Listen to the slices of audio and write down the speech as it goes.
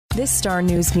This Star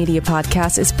News Media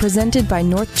podcast is presented by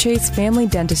North Chase Family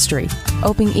Dentistry.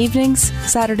 Open evenings,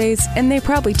 Saturdays, and they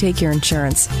probably take your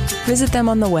insurance. Visit them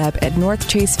on the web at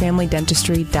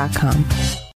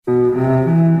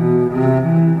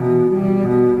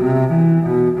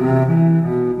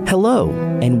northchasefamilydentistry.com. Hello,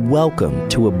 and welcome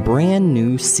to a brand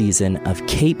new season of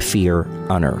Cape Fear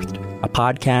Unearthed, a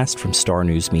podcast from Star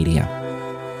News Media.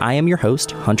 I am your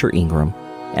host, Hunter Ingram,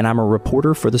 and I'm a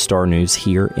reporter for the Star News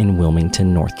here in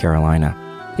Wilmington, North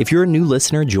Carolina. If you're a new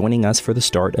listener joining us for the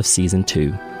start of Season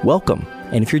 2, welcome.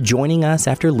 And if you're joining us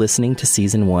after listening to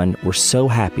Season 1, we're so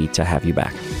happy to have you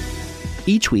back.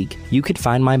 Each week, you could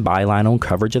find my byline on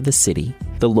coverage of the city,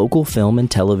 the local film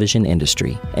and television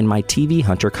industry, and my TV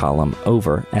Hunter column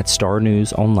over at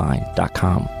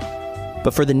starnewsonline.com.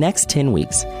 But for the next 10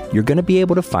 weeks, you're going to be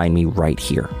able to find me right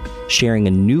here, sharing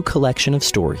a new collection of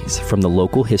stories from the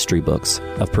local history books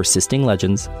of persisting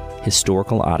legends,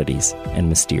 historical oddities, and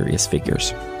mysterious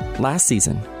figures. Last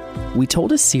season, we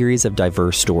told a series of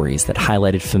diverse stories that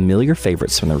highlighted familiar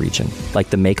favorites from the region,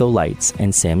 like the Mako Lights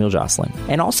and Samuel Jocelyn,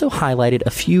 and also highlighted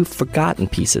a few forgotten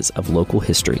pieces of local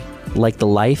history, like the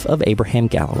life of Abraham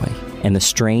Galloway and the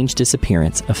strange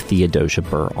disappearance of Theodosia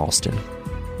Burr Alston.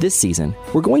 This season,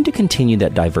 we're going to continue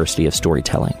that diversity of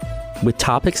storytelling, with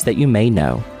topics that you may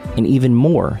know, and even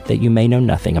more that you may know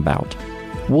nothing about.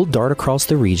 We'll dart across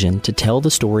the region to tell the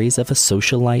stories of a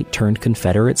socialite turned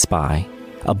Confederate spy,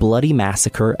 a bloody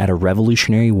massacre at a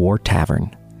Revolutionary War tavern,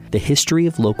 the history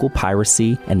of local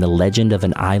piracy and the legend of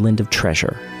an island of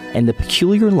treasure, and the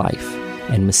peculiar life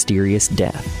and mysterious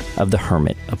death of the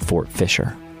hermit of Fort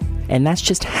Fisher. And that's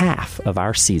just half of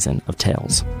our season of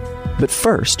tales. But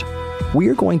first, we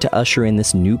are going to usher in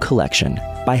this new collection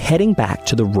by heading back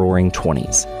to the Roaring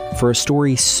 20s for a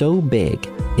story so big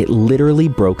it literally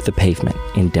broke the pavement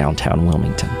in downtown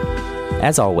Wilmington.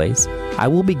 As always, I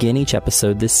will begin each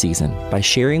episode this season by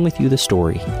sharing with you the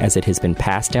story as it has been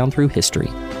passed down through history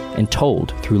and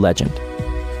told through legend.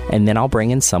 And then I'll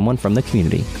bring in someone from the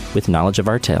community with knowledge of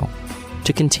our tale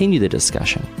to continue the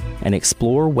discussion and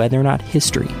explore whether or not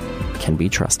history can be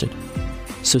trusted.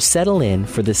 So settle in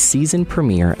for the season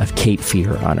premiere of Cape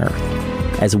Fear Unearthed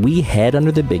as we head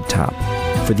under the big top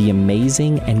for the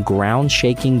amazing and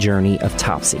ground-shaking journey of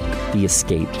Topsy, the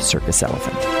escaped circus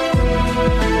elephant.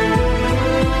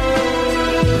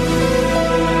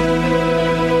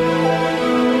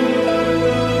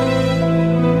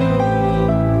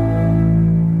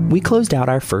 We closed out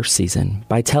our first season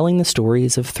by telling the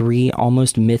stories of three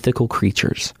almost mythical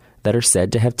creatures that are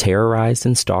said to have terrorized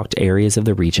and stalked areas of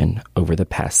the region over the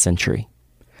past century.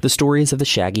 The stories of the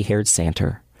shaggy-haired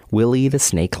Santa, Willie the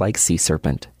snake-like sea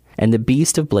serpent, and the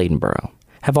beast of Bladenboro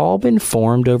have all been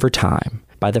formed over time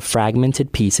by the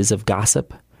fragmented pieces of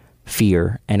gossip,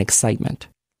 fear, and excitement,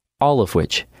 all of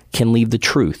which can leave the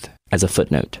truth as a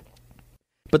footnote.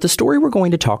 But the story we're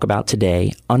going to talk about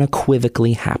today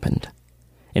unequivocally happened.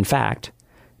 In fact,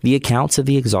 the accounts of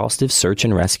the exhaustive search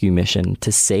and rescue mission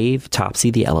to save Topsy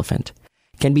the elephant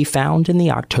can be found in the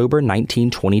October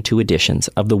 1922 editions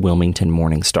of the Wilmington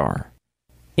Morning Star,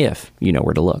 if you know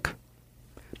where to look.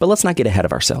 But let's not get ahead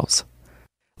of ourselves.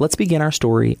 Let's begin our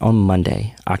story on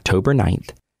Monday, October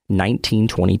 9th,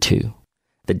 1922,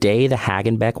 the day the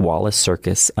Hagenbeck Wallace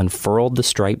Circus unfurled the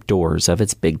striped doors of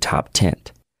its big top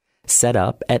tent, set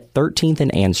up at 13th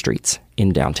and Ann Streets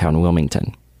in downtown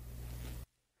Wilmington.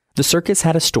 The circus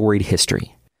had a storied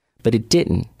history, but it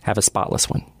didn't have a spotless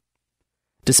one.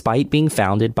 Despite being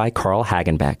founded by Carl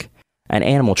Hagenbeck, an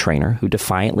animal trainer who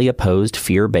defiantly opposed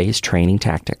fear-based training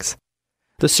tactics,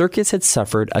 the circus had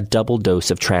suffered a double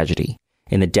dose of tragedy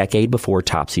in the decade before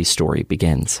Topsy's story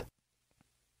begins.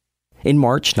 In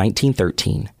March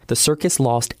 1913, the circus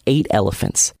lost 8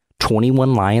 elephants,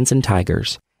 21 lions and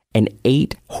tigers, and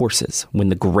 8 horses when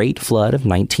the Great Flood of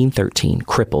 1913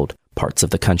 crippled parts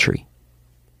of the country.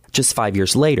 Just 5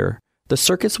 years later, the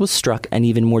circus was struck an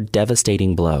even more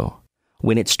devastating blow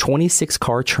when its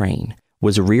 26-car train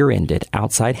was rear-ended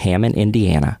outside Hammond,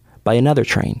 Indiana, by another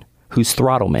train whose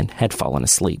throttleman had fallen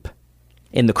asleep.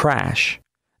 In the crash,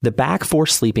 the back 4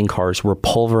 sleeping cars were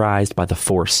pulverized by the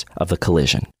force of the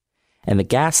collision, and the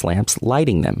gas lamps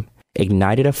lighting them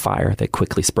ignited a fire that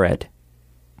quickly spread.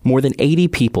 More than 80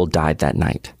 people died that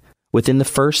night within the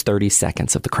first 30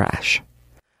 seconds of the crash.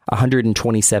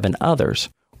 127 others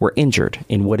were injured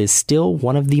in what is still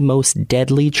one of the most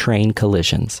deadly train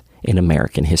collisions in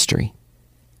American history.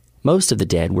 Most of the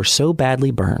dead were so badly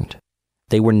burned,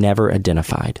 they were never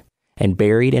identified and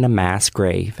buried in a mass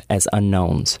grave as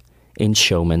unknowns in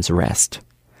Showman's Rest,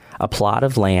 a plot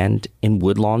of land in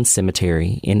Woodlawn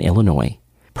Cemetery in Illinois,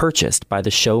 purchased by the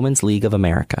Showman's League of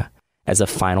America as a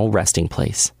final resting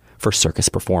place for circus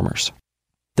performers.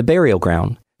 The burial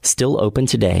ground, still open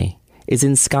today, is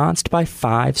ensconced by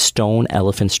 5 stone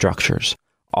elephant structures,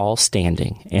 all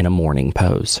standing in a mourning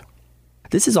pose.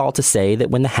 This is all to say that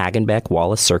when the Hagenbeck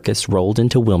Wallace Circus rolled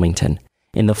into Wilmington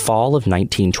in the fall of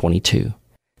 1922,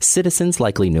 citizens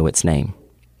likely knew its name.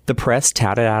 The press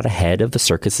touted out ahead of the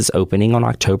circus's opening on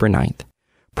October 9th,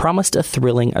 promised a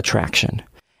thrilling attraction,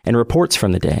 and reports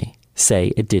from the day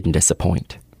say it didn't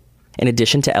disappoint. In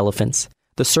addition to elephants,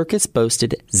 the circus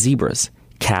boasted zebras,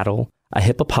 cattle, a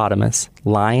hippopotamus,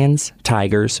 lions,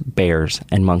 tigers, bears,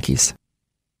 and monkeys.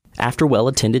 After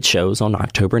well-attended shows on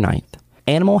October 9th,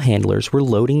 animal handlers were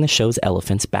loading the show's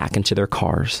elephants back into their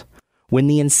cars when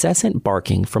the incessant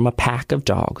barking from a pack of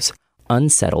dogs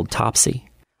unsettled Topsy,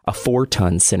 a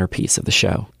 4-ton centerpiece of the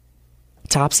show.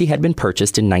 Topsy had been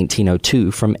purchased in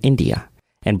 1902 from India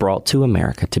and brought to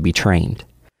America to be trained.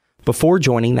 Before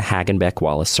joining the Hagenbeck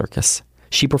Wallace Circus,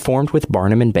 she performed with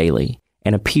Barnum and Bailey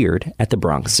and appeared at the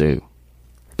Bronx Zoo.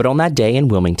 But on that day in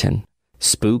Wilmington,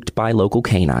 spooked by local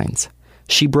canines,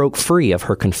 she broke free of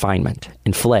her confinement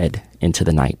and fled into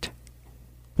the night.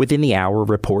 Within the hour,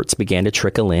 reports began to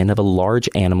trickle in of a large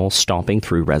animal stomping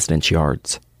through residents'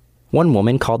 yards. One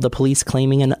woman called the police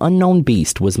claiming an unknown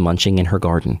beast was munching in her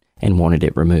garden and wanted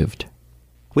it removed.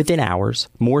 Within hours,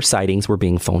 more sightings were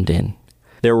being phoned in.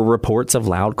 There were reports of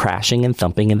loud crashing and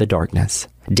thumping in the darkness,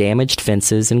 damaged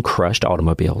fences and crushed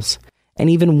automobiles, and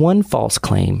even one false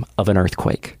claim of an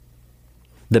earthquake.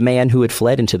 The man who had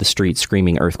fled into the street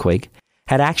screaming earthquake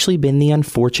had actually been the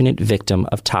unfortunate victim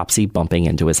of Topsy bumping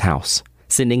into his house,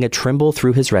 sending a tremble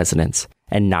through his residence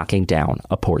and knocking down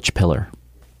a porch pillar.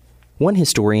 One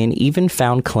historian even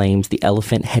found claims the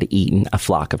elephant had eaten a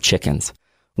flock of chickens,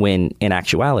 when, in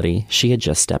actuality, she had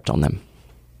just stepped on them.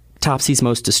 Topsy's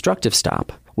most destructive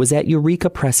stop was at Eureka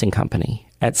Pressing Company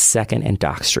at 2nd and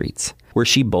Dock Streets, where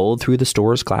she bowled through the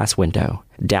store's glass window,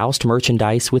 doused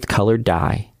merchandise with colored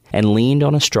dye, and leaned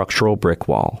on a structural brick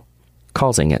wall,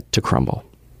 causing it to crumble.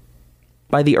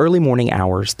 By the early morning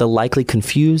hours, the likely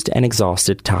confused and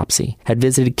exhausted Topsy had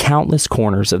visited countless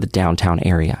corners of the downtown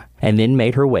area and then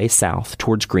made her way south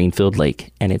towards Greenfield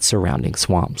Lake and its surrounding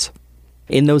swamps.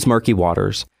 In those murky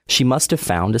waters, she must have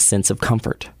found a sense of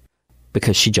comfort,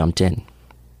 because she jumped in.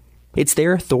 It's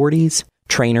there authorities,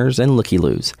 trainers, and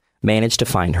looky-loos managed to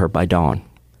find her by dawn.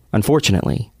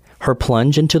 Unfortunately, her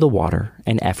plunge into the water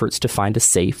and efforts to find a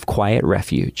safe, quiet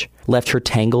refuge left her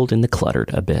tangled in the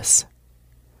cluttered abyss.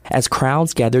 As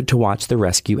crowds gathered to watch the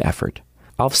rescue effort,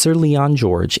 Officer Leon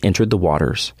George entered the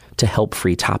waters to help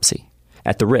free Topsy,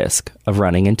 at the risk of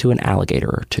running into an alligator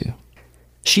or two.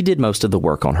 She did most of the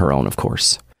work on her own, of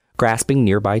course, grasping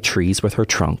nearby trees with her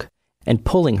trunk and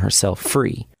pulling herself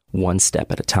free one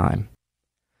step at a time.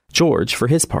 George, for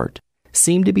his part,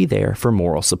 seemed to be there for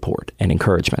moral support and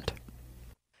encouragement.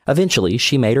 Eventually,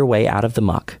 she made her way out of the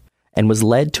muck and was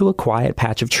led to a quiet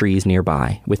patch of trees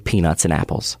nearby with peanuts and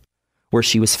apples, where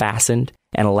she was fastened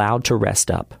and allowed to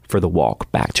rest up for the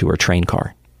walk back to her train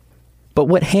car. But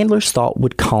what handlers thought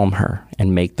would calm her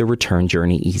and make the return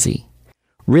journey easy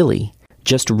really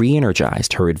just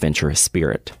re-energized her adventurous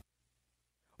spirit.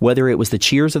 Whether it was the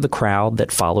cheers of the crowd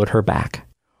that followed her back,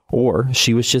 or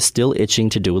she was just still itching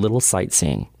to do a little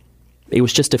sightseeing, it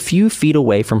was just a few feet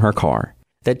away from her car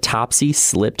that Topsy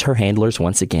slipped her handlers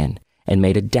once again and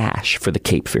made a dash for the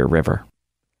Cape Fear River.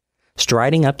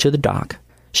 Striding up to the dock,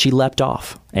 she leapt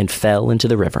off and fell into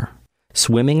the river,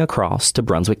 swimming across to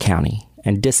Brunswick County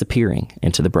and disappearing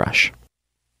into the brush.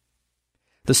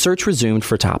 The search resumed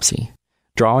for Topsy,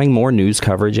 drawing more news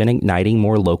coverage and igniting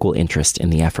more local interest in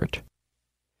the effort.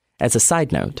 As a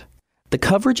side note, the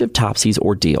coverage of Topsy's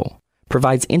ordeal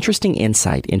provides interesting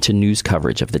insight into news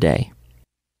coverage of the day.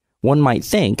 One might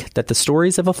think that the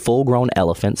stories of a full-grown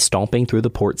elephant stomping through the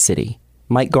port city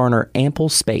might garner ample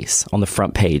space on the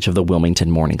front page of the Wilmington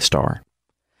Morning Star.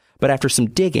 But after some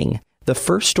digging, the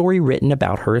first story written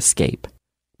about her escape,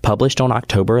 published on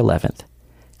October 11th,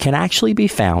 can actually be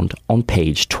found on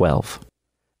page 12.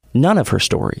 None of her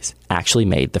stories actually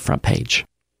made the front page.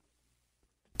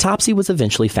 Topsy was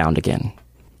eventually found again.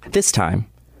 This time,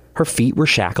 her feet were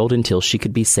shackled until she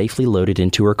could be safely loaded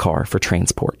into her car for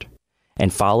transport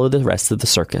and follow the rest of the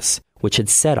circus, which had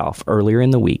set off earlier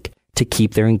in the week to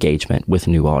keep their engagement with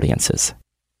new audiences.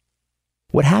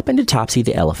 What happened to Topsy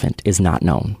the elephant is not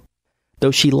known,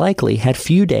 though she likely had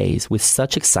few days with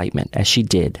such excitement as she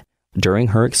did during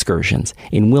her excursions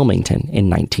in Wilmington in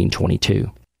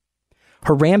 1922.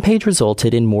 Her rampage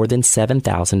resulted in more than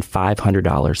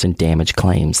 $7,500 in damage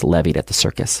claims levied at the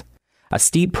circus, a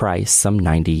steep price some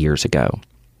 90 years ago.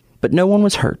 But no one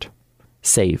was hurt,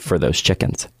 save for those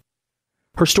chickens.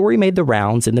 Her story made the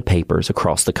rounds in the papers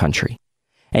across the country,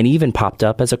 and even popped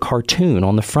up as a cartoon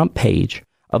on the front page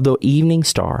of the Evening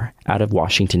Star out of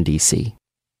Washington, D.C.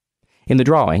 In the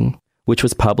drawing, which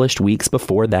was published weeks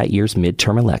before that year's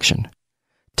midterm election,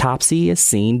 Topsy is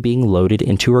seen being loaded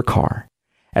into her car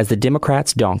as the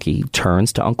Democrats' donkey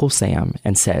turns to Uncle Sam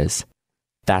and says,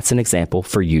 "That's an example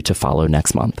for you to follow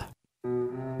next month."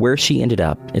 Where she ended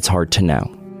up, it's hard to know.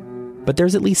 But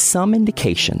there's at least some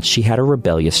indication she had a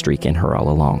rebellious streak in her all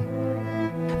along.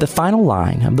 The final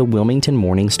line of the Wilmington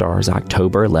Morning Star's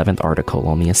October 11th article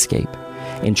on the escape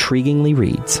intriguingly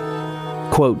reads,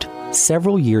 quote,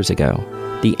 "Several years ago,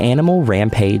 the animal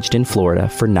rampaged in Florida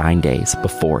for 9 days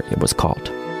before it was caught."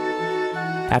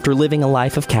 After living a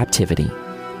life of captivity,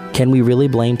 can we really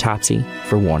blame Topsy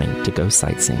for wanting to go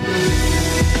sightseeing?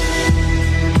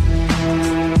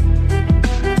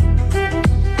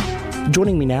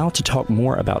 Joining me now to talk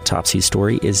more about Topsy's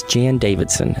story is Jan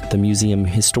Davidson, the museum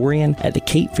historian at the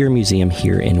Cape Fear Museum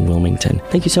here in Wilmington.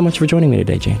 Thank you so much for joining me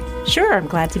today, Jan. Sure, I'm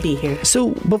glad to be here.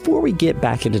 So before we get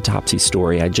back into Topsy's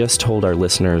story, I just told our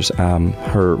listeners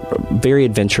her very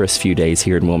adventurous few days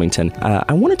here in Wilmington.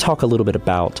 I want to talk a little bit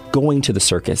about going to the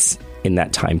circus in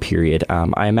that time period.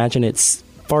 I imagine it's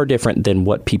far different than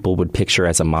what people would picture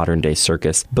as a modern-day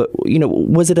circus. But,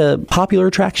 was it a popular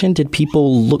attraction? Did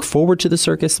people look forward to the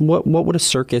circus? What would a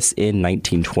circus in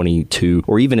 1922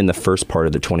 or even in the first part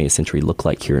of the 20th century look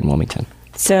like here in Wilmington?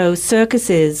 So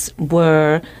circuses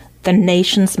were the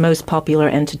nation's most popular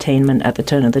entertainment at the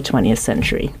turn of the 20th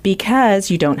century because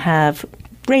you don't have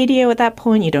radio at that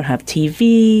point, you don't have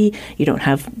TV, you don't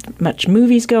have much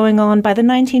movies going on. By the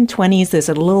 1920s, there's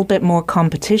a little bit more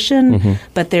competition,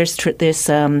 but there's this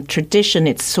tradition.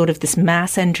 It's sort of this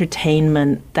mass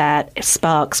entertainment that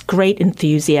sparks great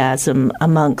enthusiasm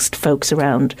amongst folks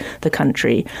around the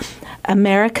country.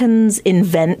 Americans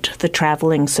invent the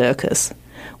traveling circus,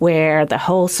 where the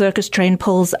whole circus train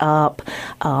pulls up,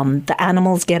 the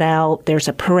animals get out, there's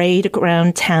a parade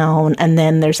around town, and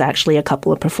then there's actually a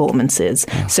couple of performances.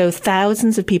 Yeah. So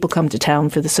thousands of people come to town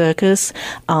for the circus,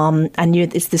 and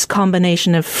it's this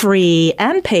combination of free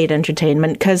and paid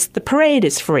entertainment because the parade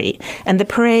is free. And the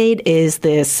parade is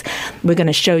this, we're going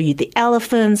to show you the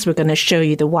elephants, we're going to show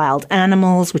you the wild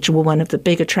animals, which were one of the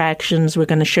big attractions, we're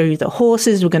going to show you the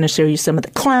horses, we're going to show you some of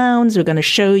the clowns, we're going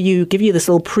to give you this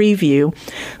little preview.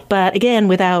 But again,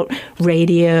 without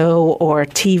radio or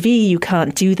TV, you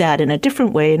can't do that in a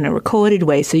different way, in a recorded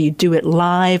way. So you do it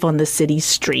live on the city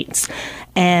streets.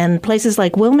 And places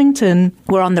like Wilmington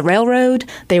were on the railroad.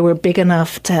 They were big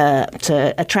enough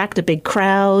to attract a big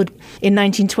crowd. In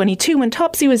 1922, when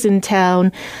Topsy was in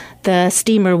town, the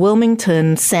steamer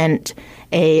Wilmington sent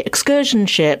a excursion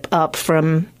ship up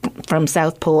from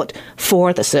Southport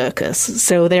for the circus.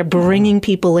 So they're bringing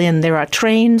people in. There are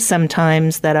trains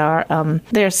sometimes that are,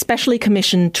 they're specially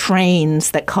commissioned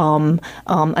trains that come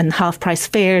and half-price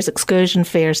fares, excursion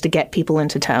fares to get people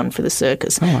into town for the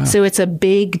circus. Oh, wow. So it's a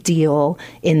big deal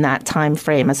in that time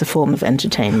frame as a form of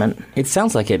entertainment. It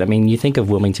sounds like it. I mean, you think of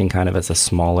Wilmington kind of as a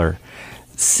smaller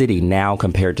city now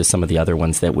compared to some of the other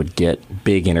ones that would get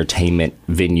big entertainment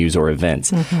venues or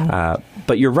events.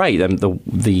 But you're right.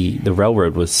 The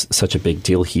railroad was such a big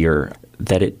deal here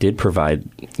that it did provide,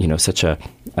 such an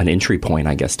entry point,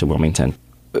 I guess, to Wilmington.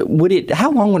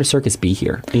 How long would a circus be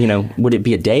here? Would it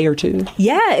be a day or two?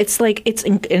 Yeah, it's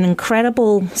an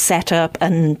incredible setup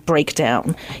and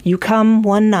breakdown. You come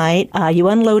one night, you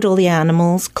unload all the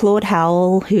animals. Claude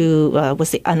Howell, who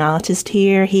was an artist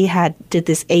here, he did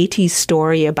this 80s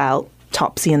story about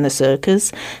Topsy and the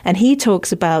circus, and he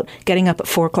talks about getting up at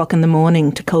 4 o'clock in the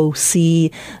morning to go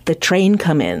see the train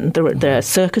come in. The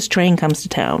circus train comes to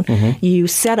town. You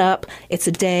set up, it's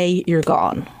a day, you're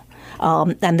gone.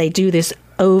 And they do this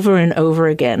over and over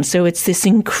again. So it's this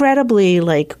incredibly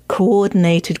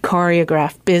coordinated,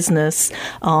 choreographed business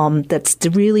that's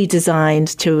really designed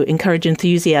to encourage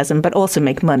enthusiasm, but also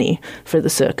make money for the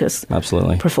circus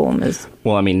performers.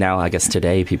 Well, I mean, now I guess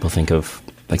today people think of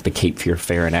the Cape Fear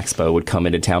Fair and Expo would come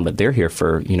into town, but they're here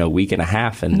for, a week and a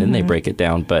half and then they break it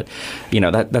down. But,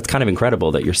 that's kind of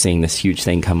incredible that you're seeing this huge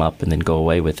thing come up and then go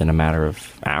away within a matter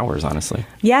of hours, honestly.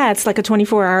 Yeah, it's like a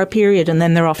 24-hour period and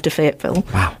then they're off to Fayetteville.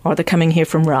 Wow. Or they're coming here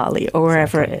from Raleigh or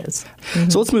wherever it is.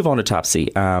 So let's move on to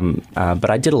Topsy. But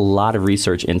I did a lot of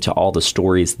research into all the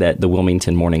stories that the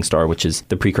Wilmington Morning Star, which is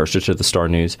the precursor to the Star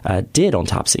News, did on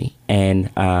Topsy. And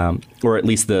or at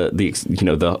least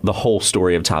the whole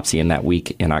story of Topsy in that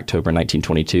week in October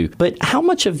 1922. But how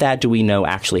much of that do we know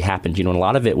actually happened? And a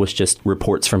lot of it was just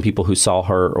reports from people who saw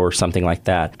her or something like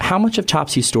that. How much of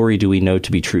Topsy's story do we know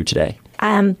to be true today?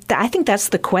 I think that's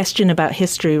the question about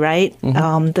history, right?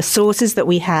 The sources that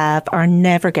we have are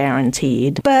never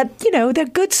guaranteed. But, they're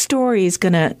good stories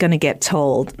gonna get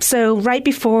told. So right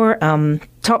before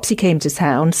Topsy came to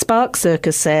town, Spark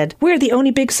Circus said, we're the only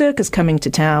big circus coming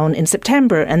to town in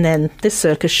September, and then this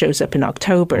circus shows up in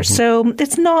October. So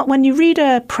it's not, when you read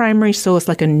a primary source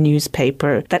like a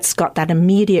newspaper that's got that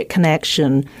immediate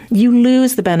connection, you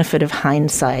lose the benefit of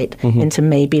hindsight into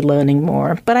maybe learning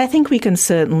more. But I think we can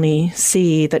certainly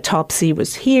see that Topsy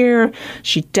was here.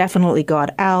 She definitely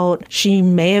got out. She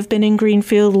may have been in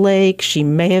Greenfield Lake. She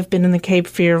may have been in the Cape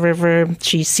Fear River.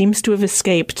 She seems to have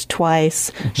escaped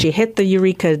twice. She hit the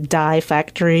Eureka dye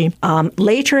factory.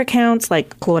 Later accounts,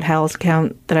 like Claude Howell's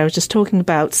account that I was just talking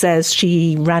about, says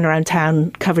she ran around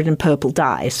town covered in purple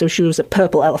dye. So she was a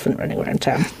purple elephant running around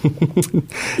town.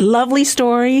 Lovely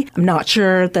story. I'm not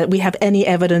sure that we have any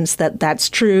evidence that that's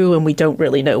true, and we don't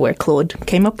really know where Claude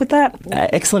came up with that.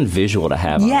 Excellent visual to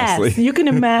have, honestly. Yes, you can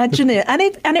imagine it.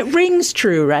 And it rings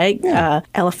true, right? Yeah.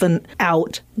 Elephant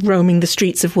out roaming the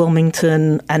streets of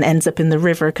Wilmington and ends up in the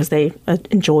river because they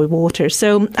enjoy water.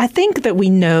 So I think that we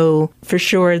know for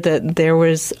sure that there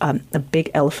was a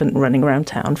big elephant running around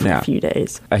town for a few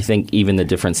days. I think even the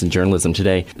difference in journalism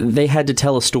today, they had to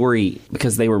tell a story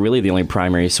because they were really the only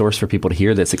primary source for people to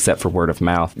hear this except for word of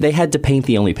mouth. They had to paint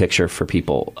the only picture for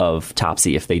people of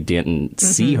Topsy if they didn't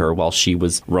see her while she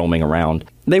was roaming around.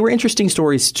 They were interesting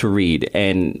stories to read,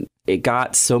 and it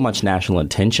got so much national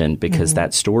attention because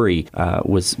that story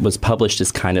was published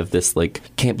as kind of this, like,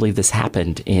 can't believe this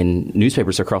happened in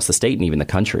newspapers across the state and even the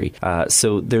country.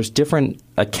 So there's different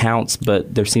accounts,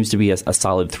 but there seems to be a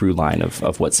solid through line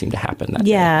of what seemed to happen that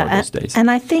day, or those days.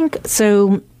 And I think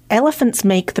so. Elephants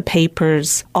make the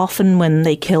papers often when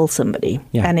they kill somebody.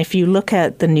 Yeah. And if you look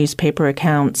at the newspaper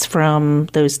accounts from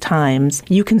those times,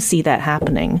 you can see that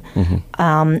happening.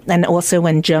 And also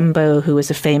when Jumbo, who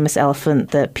was a famous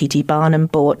elephant that P.T. Barnum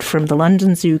bought from the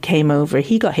London Zoo, came over,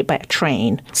 he got hit by a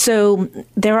train. So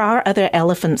there are other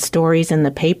elephant stories in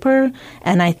the paper,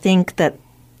 and I think that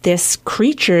this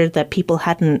creature that people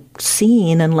hadn't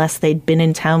seen unless they'd been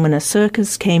in town when a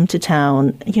circus came to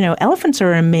town. Elephants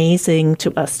are amazing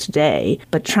to us today,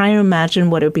 but try to imagine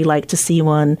what it would be like to see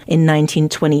one in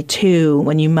 1922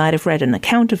 when you might have read an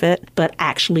account of it, but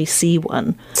actually see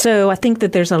one. So I think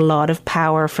that there's a lot of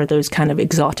power for those kind of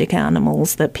exotic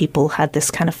animals that people had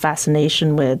this kind of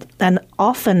fascination with. And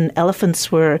often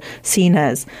elephants were seen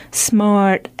as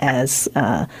smart, as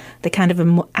they kind of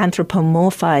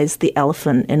anthropomorphized the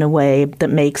elephant in a way that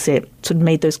makes it sort of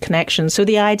made those connections. So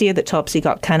the idea that Topsy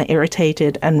got kind of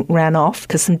irritated and ran off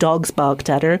because some dogs barked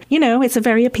at her, it's a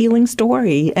very appealing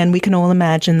story, and we can all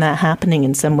imagine that happening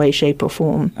in some way, shape, or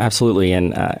form. Absolutely,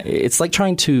 and it's like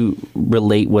trying to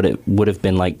relate what it would have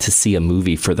been like to see a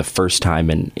movie for the first time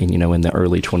in the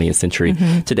early 20th century.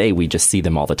 Today, we just see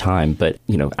them all the time, but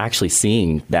actually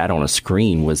seeing that on a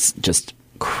screen was just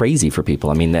crazy for people.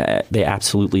 I mean, they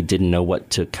absolutely didn't know what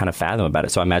to kind of fathom about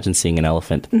it. So I imagine seeing an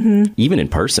elephant, even in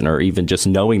person, or even just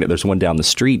knowing that there's one down the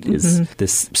street is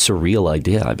this surreal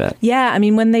idea, I bet. Yeah, I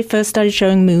mean, when they first started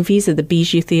showing movies at the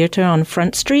Bijou Theatre on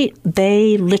Front Street,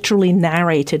 they literally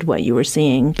narrated what you were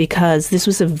seeing because this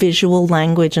was a visual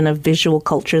language and a visual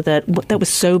culture that was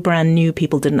so brand new,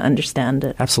 people didn't understand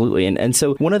it. Absolutely. And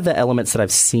so one of the elements that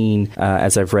I've seen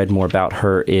as I've read more about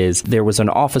her is there was an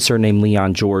officer named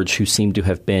Leon George who seemed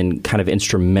to have been kind of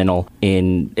instrumental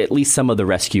in at least some of the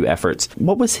rescue efforts.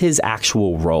 What was his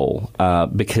actual role?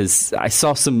 Because I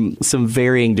saw some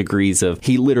varying degrees of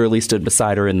he literally stood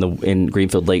beside her in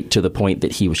Greenfield Lake to the point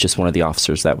that he was just one of the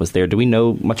officers that was there. Do we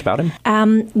know much about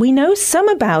him? We know some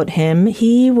about him.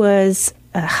 He was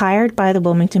hired by the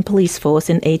Wilmington Police Force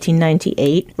in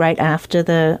 1898, right after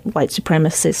the white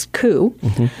supremacist coup.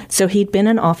 So he'd been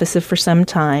an officer for some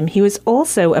time. He was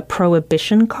also a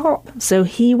prohibition cop. So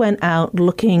he went out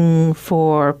looking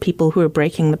for people who were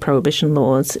breaking the prohibition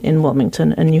laws in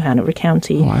Wilmington and New Hanover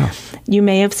County. Wow. You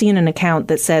may have seen an account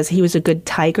that says he was a good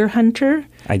tiger hunter.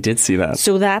 I did see that.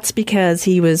 So that's because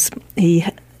it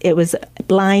was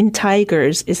blind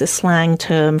tigers is a slang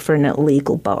term for an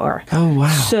illegal bar. Oh, wow.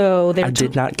 So I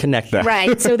did not connect that.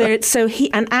 Right. So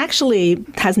he, and actually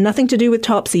has nothing to do with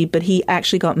Topsy, but he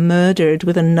actually got murdered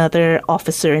with another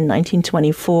officer in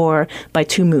 1924 by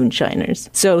two moonshiners.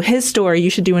 So his story, you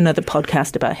should do another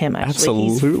podcast about him, actually.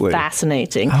 Absolutely. He's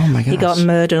fascinating. Oh, my gosh. He got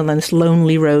murdered on this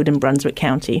lonely road in Brunswick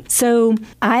County. So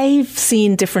I've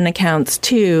seen different accounts,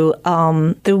 too.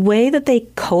 The way that they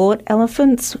caught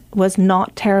elephants was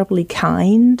not terribly kind.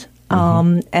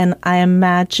 And I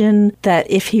imagine that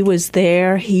if he was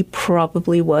there, he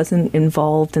probably wasn't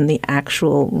involved in the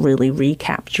actual really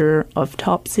recapture of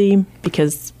Topsy,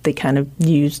 because they kind of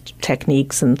used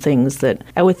techniques and things that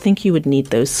I would think you would need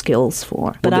those skills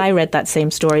for. But I read that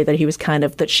same story that he was kind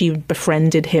of, that she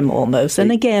befriended him almost.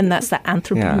 And again, that's the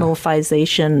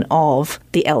anthropomorphization of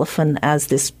the elephant as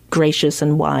this gracious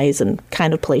and wise and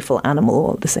kind of playful animal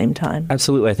all at the same time.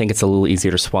 Absolutely. I think it's a little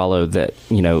easier to swallow that,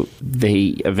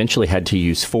 they eventually had to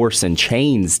use force and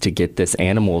chains to get this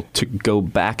animal to go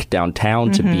back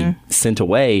downtown to be sent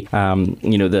away.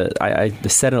 I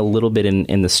said a little bit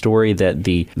in the story that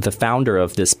the founder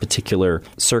of this particular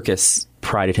circus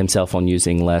prided himself on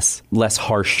using less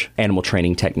harsh animal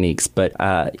training techniques. But,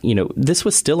 this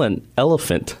was still an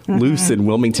elephant loose in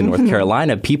Wilmington, North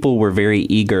Carolina. People were very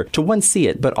eager to, one, see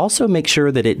it, but also make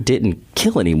sure that it didn't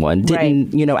kill anyone,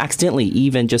 didn't, accidentally,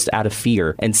 even just out of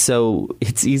fear. And so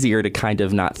it's easier to kind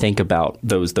of not think about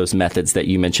those methods that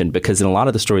you mentioned, because in a lot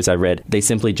of the stories I read, they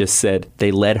simply just said they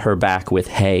led her back with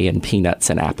hay and peanuts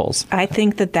and apples. I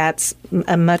think that that's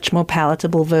a much more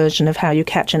palatable version of how you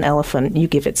catch an elephant. You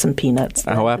give it some peanuts.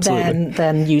 Absolutely.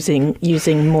 Than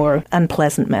using more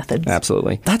unpleasant methods.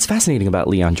 Absolutely. That's fascinating about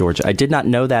Leon George. I did not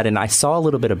know that, and I saw a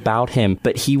little bit about him,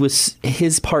 but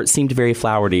his part seemed very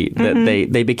flowery, that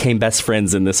they became best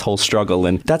friends in this whole struggle.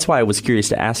 And that's why I was curious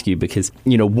to ask you, because,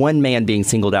 one man being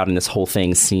singled out in this whole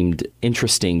thing seemed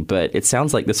interesting, but it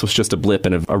sounds like this was just a blip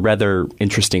in a rather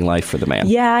interesting life for the man.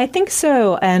 Yeah, I think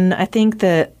so. And I think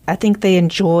they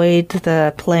enjoyed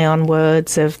the play on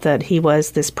words of that he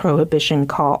was this prohibition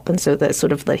cop, and so that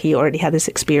sort of that he already had this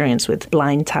experience with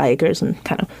blind tigers and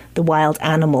kind of the wild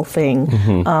animal thing.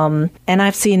 And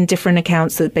I've seen different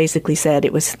accounts that basically said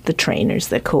it was the trainers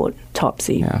that caught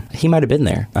Topsy. Yeah, he might have been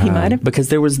there. He might have, because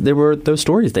there were those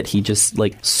stories that he just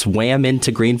swam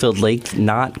into Greenfield Lake,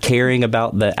 not caring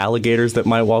about the alligators that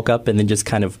might walk up, and then just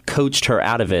kind of coached her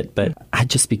out of it. But I'd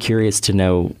just be curious to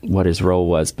know what his role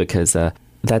was, because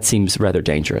that seems rather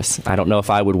dangerous. I don't know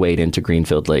if I would wade into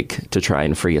Greenfield Lake to try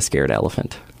and free a scared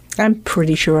elephant. I'm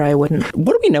pretty sure I wouldn't.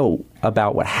 What do we know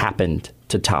about what happened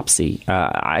to Topsy?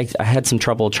 I had some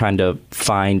trouble trying to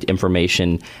find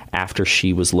information after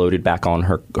she was loaded back on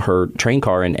her train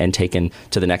car and taken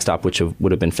to the next stop, which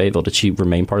would have been Fayetteville. Did she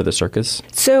remain part of the circus?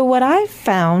 So what I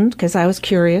found, because I was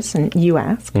curious and you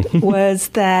asked, was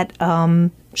that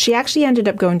she actually ended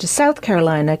up going to South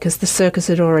Carolina because the circus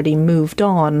had already moved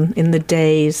on in the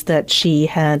days that she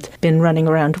had been running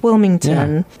around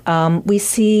Wilmington. Yeah. We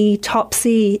see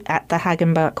Topsy at the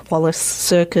Hagenbach Wallace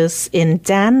Circus in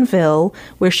Danville,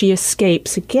 where she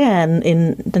escapes again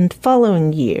in the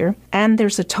following year. And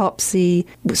there's a Topsy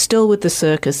still with the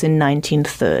circus in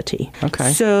 1930.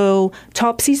 Okay. So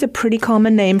Topsy's a pretty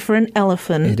common name for an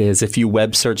elephant. It is. If you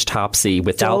web search Topsy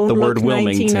without the word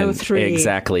Wilmington,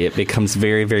 exactly, it becomes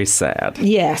very, very sad.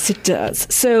 Yes, it does.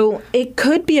 So it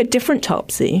could be a different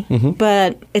Topsy,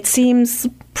 but it seems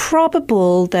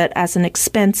probable that as an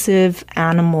expensive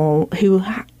animal who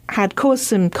had caused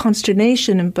some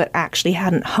consternation but actually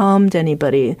hadn't harmed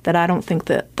anybody, that I don't think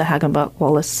that the Hagenbach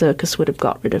Wallace Circus would have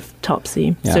got rid of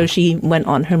Topsy. Yeah. So she went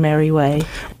on her merry way.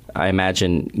 I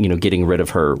imagine, getting rid of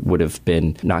her would have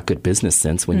been not good business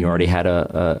sense when you already had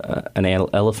an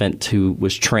elephant who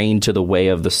was trained to the way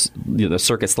of the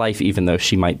circus life, even though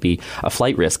she might be a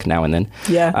flight risk now and then.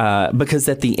 Yeah. Because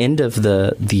at the end of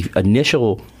the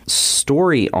initial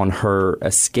story on her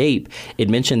escape, it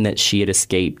mentioned that she had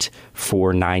escaped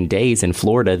for 9 days in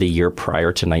Florida the year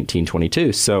prior to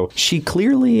 1922. So she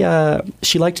clearly,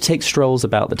 she liked to take strolls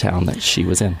about the town that she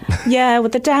was in. Yeah,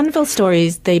 with the Danville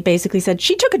stories, they basically said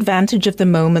she took advantage of the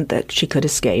moment that she could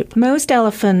escape. Most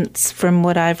elephants, from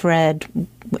what I've read,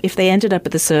 if they ended up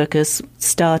at the circus,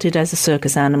 started as a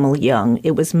circus animal young.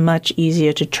 It was much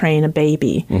easier to train a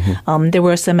baby. There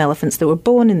were some elephants that were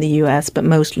born in the U.S., but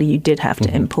mostly you did have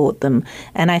to import them.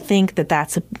 And I think that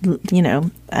that's,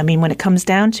 when it comes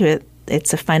down to it,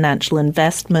 it's a financial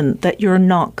investment that you're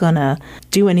not going to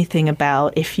do anything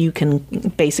about if you can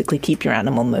basically keep your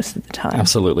animal most of the time.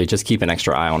 Absolutely. Just keep an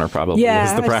extra eye on her, probably. Yeah,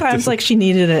 was the practice. It sounds like she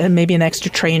needed maybe an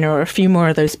extra trainer or a few more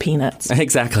of those peanuts.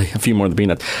 Exactly. A few more of the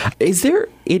peanuts. Is there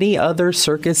any other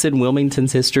circus in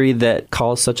Wilmington's history that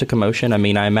caused such a commotion? I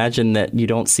mean, I imagine that you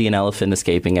don't see an elephant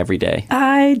escaping every day.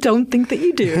 I don't think that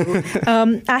you do.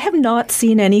 I have not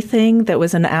seen anything that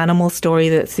was an animal story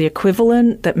that's the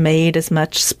equivalent that made as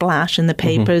much splash in the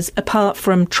papers, apart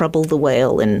from Trouble the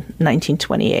Whale in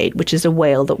 1928, which is a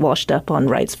whale that washed up on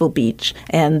Wrightsville Beach,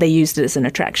 and they used it as an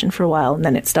attraction for a while, and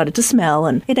then it started to smell,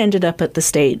 and it ended up at the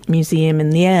State Museum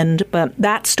in the end. But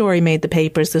that story made the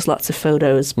papers. There's lots of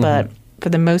photos, but for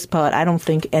the most part, I don't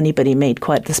think anybody made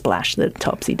quite the splash that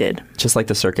Topsy did. Just like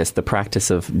the circus, the practice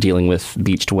of dealing with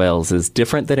beached whales is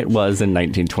different than it was in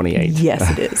 1928. Yes,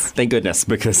 it is. Thank goodness,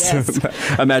 because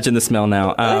imagine the smell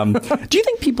now. Do you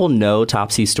think people know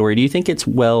Topsy's story? Do you think it's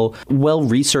well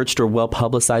researched or well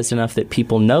publicized enough that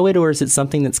people know it, or is it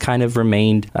something that's kind of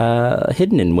remained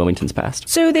hidden in Wilmington's past?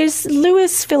 So there's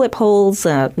Lewis Philip Hall's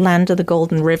Land of the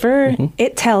Golden River. Mm-hmm.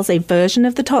 It tells a version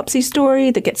of the Topsy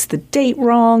story that gets the date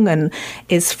wrong and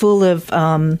is full of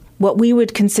what we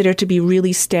would consider to be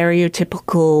really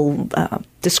stereotypical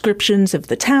descriptions of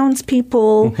the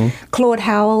townspeople. Mm-hmm. Claude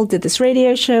Howell did this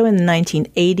radio show in the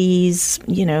 1980s.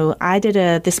 You know, I did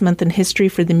a This Month in History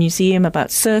for the museum about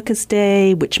Circus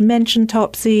Day, which mentioned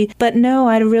Topsy. But no,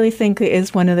 I really think it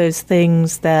is one of those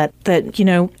things that you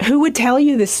know, who would tell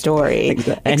you this story?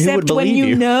 Exactly. And except who would believe when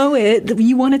you know it,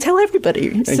 you want to tell everybody.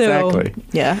 Exactly. So,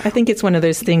 yeah, I think it's one of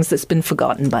those things that's been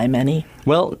forgotten by many.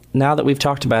 Well, now that we've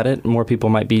talked about it, more people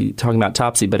might be talking about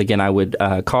Topsy. But again, I would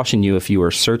caution you, if you are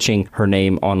searching her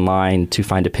name online to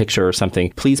find a picture or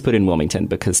something, please put in Wilmington,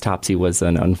 because Topsy was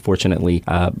an unfortunately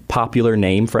popular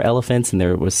name for elephants, and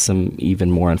there was some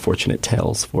even more unfortunate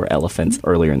tales for elephants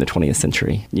earlier in the 20th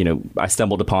century. You know, I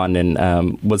stumbled upon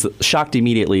and was shocked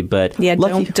immediately, but yeah,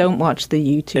 don't watch the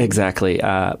YouTube. Exactly.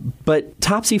 But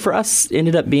Topsy for us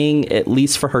ended up being, at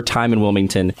least for her time in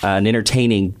Wilmington, an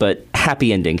entertaining but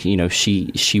happy ending. You know,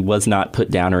 she was not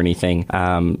put down or anything.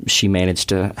 She managed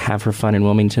to have her fun in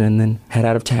Wilmington and then head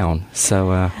out of town. So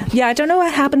yeah, I don't know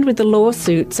what happened with the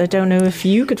lawsuits. I don't know if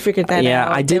you could figure that out.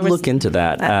 Yeah, I did look into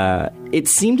that. It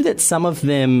seemed that some of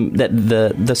them, that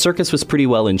the circus was pretty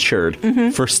well insured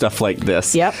for stuff like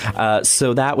this. Yep.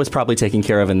 So that was probably taken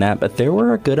care of in that. But there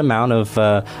were a good amount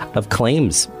of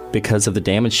claims because of the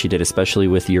damage she did, especially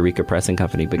with Eureka Pressing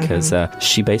Company, because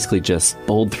she basically just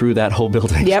bowled through that whole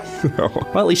building. Yep.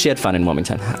 Well, at least she had fun in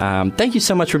Wilmington. Thank you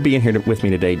so much for being here with me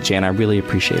today, Jan. I really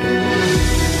appreciate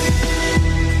it.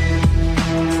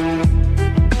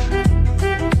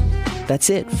 That's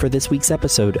it for this week's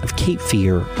episode of Cape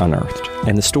Fear Unearthed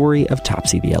and the story of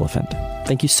Topsy the elephant.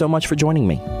 Thank you so much for joining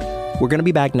me. We're going to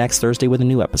be back next Thursday with a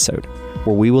new episode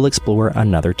where we will explore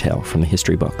another tale from the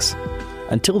history books.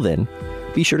 Until then,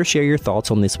 be sure to share your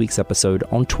thoughts on this week's episode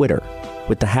on Twitter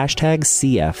with the hashtag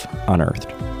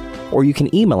CFUnearthed. Or you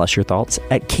can email us your thoughts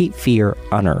at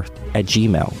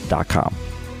capefearunearthed@gmail.com.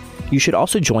 You should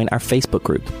also join our Facebook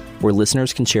group, where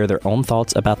listeners can share their own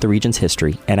thoughts about the region's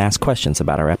history and ask questions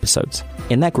about our episodes.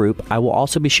 In that group, I will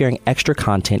also be sharing extra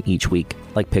content each week,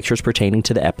 like pictures pertaining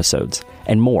to the episodes,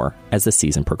 and more as the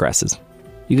season progresses.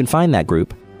 You can find that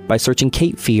group by searching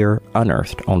Cape Fear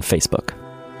Unearthed on Facebook.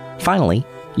 Finally,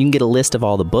 you can get a list of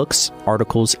all the books,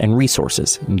 articles, and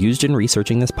resources used in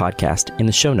researching this podcast in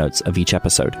the show notes of each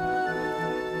episode.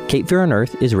 Cape Fear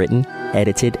Unearthed is written,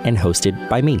 edited, and hosted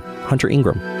by me, Hunter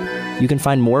Ingram. You can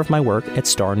find more of my work at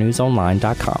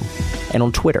starnewsonline.com and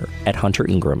on Twitter at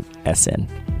HunterIngramSN.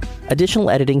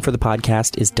 Additional editing for the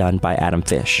podcast is done by Adam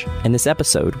Fish, and this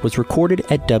episode was recorded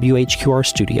at WHQR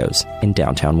Studios in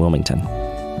downtown Wilmington.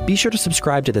 Be sure to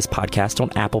subscribe to this podcast on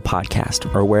Apple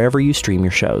Podcast or wherever you stream your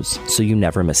shows so you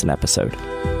never miss an episode.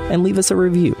 And leave us a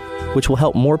review, which will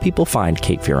help more people find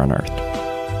Cape Fear Unearthed.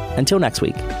 Until next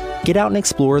week, get out and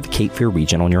explore the Cape Fear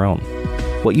region on your own.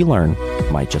 What you learn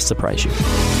might just surprise you.